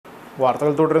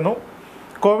വാർത്തകൾ തുടരുന്നു.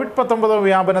 കോവിഡ്-19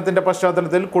 വ്യാപനത്തിന്റെ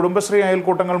പശ്ചാത്തലത്തിൽ കുടുംബശ്രീ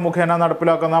അയൽക്കൂട്ടങ്ങൾ മുഖേന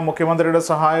നടപ്പിലാക്കുന്ന മുഖ്യമന്ത്രിയുടെ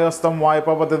സഹായഹസ്തം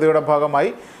വായ്പാ പദ്ധതിയുടെ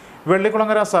ഭാഗമായി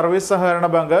വെള്ളിക്കുളങ്ങര സർവീസ് സഹകരണ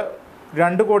ബാങ്ക്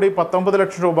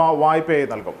 2,19,00,000 രൂപ വായ്പയായി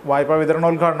നൽകും. വായ്പാ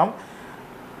വിതരണോദ്ഘാടനം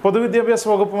പൊതുവിദ്യാഭ്യാസ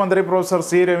വകുപ്പ് മന്ത്രി പ്രൊഫസർ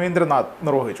സി രവീന്ദ്രനാഥ്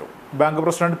നിർവഹിച്ചു. Bank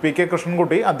president P K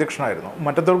Krishnankutty അധ്യക്ഷനായിരുന്നു.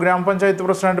 മറ്റത്തൂർ ഗ്രാമപഞ്ചായത്ത്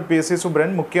president P C Subran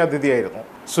മുഖ്യാതിഥിയായിരുന്നു.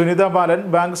 Sunitha Balan,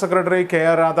 bank secretary K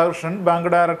R Radhakrishnan, bank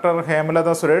director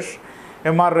Hemalatha Suresh,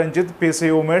 M R Ranjith, P C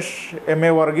Umesh, M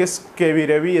A Varghese, K V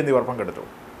Ravi എന്നിവർ പങ്കെടുത്തു.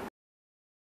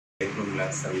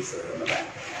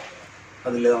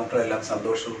 അതിൽ നമുക്കെല്ലാം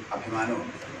സന്തോഷവും അഭിമാനവും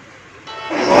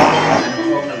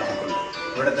അനുഭവങ്ങൾ നമുക്കുണ്ട്.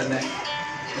 ഇവിടെ തന്നെ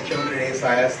മുഖ്യമന്ത്രിയുടെ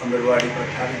സഹായഹസ്തം പരിപാടി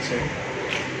പ്രഖ്യാപിച്ച്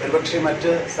ഒരുപക്ഷെ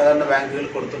മറ്റ് സഹകരണ ബാങ്കുകൾ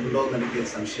കൊടുത്തിട്ടുണ്ടോ എന്ന് എനിക്ക്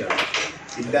സംശയമാണ്.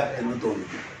 ഇല്ല എന്ന്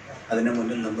തോന്നുന്നു. അതിന്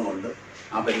മുന്നിൽ നിന്നുകൊണ്ട്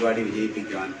ആ പരിപാടി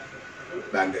വിജയിപ്പിക്കുവാൻ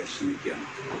ബാങ്ക് ശ്രമിക്കുകയാണ്.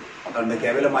 അതുകൊണ്ട്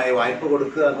കേവലമായ വായ്പ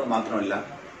കൊടുക്കുക എന്ന് മാത്രമല്ല,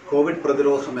 കോവിഡ്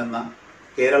പ്രതിരോധം എന്ന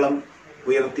കേരളം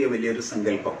ഉയർത്തിയ വലിയൊരു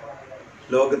സങ്കല്പം,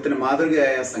 ലോകത്തിന്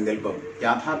മാതൃകയായ സങ്കല്പം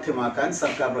യാഥാർത്ഥ്യമാക്കാൻ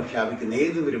സർക്കാർ പ്രഖ്യാപിക്കുന്ന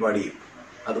ഏത് പരിപാടിയും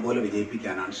അതുപോലെ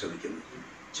വിജയിപ്പിക്കാനാണ് ശ്രമിക്കുന്നത്.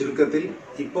 ചുരുക്കത്തിൽ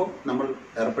ഇപ്പോൾ നമ്മൾ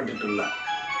ഏർപ്പെട്ടിട്ടുള്ള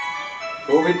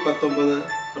കോവിഡ്-19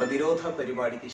 പ്രതിരോധ പരിപാടിക്ക്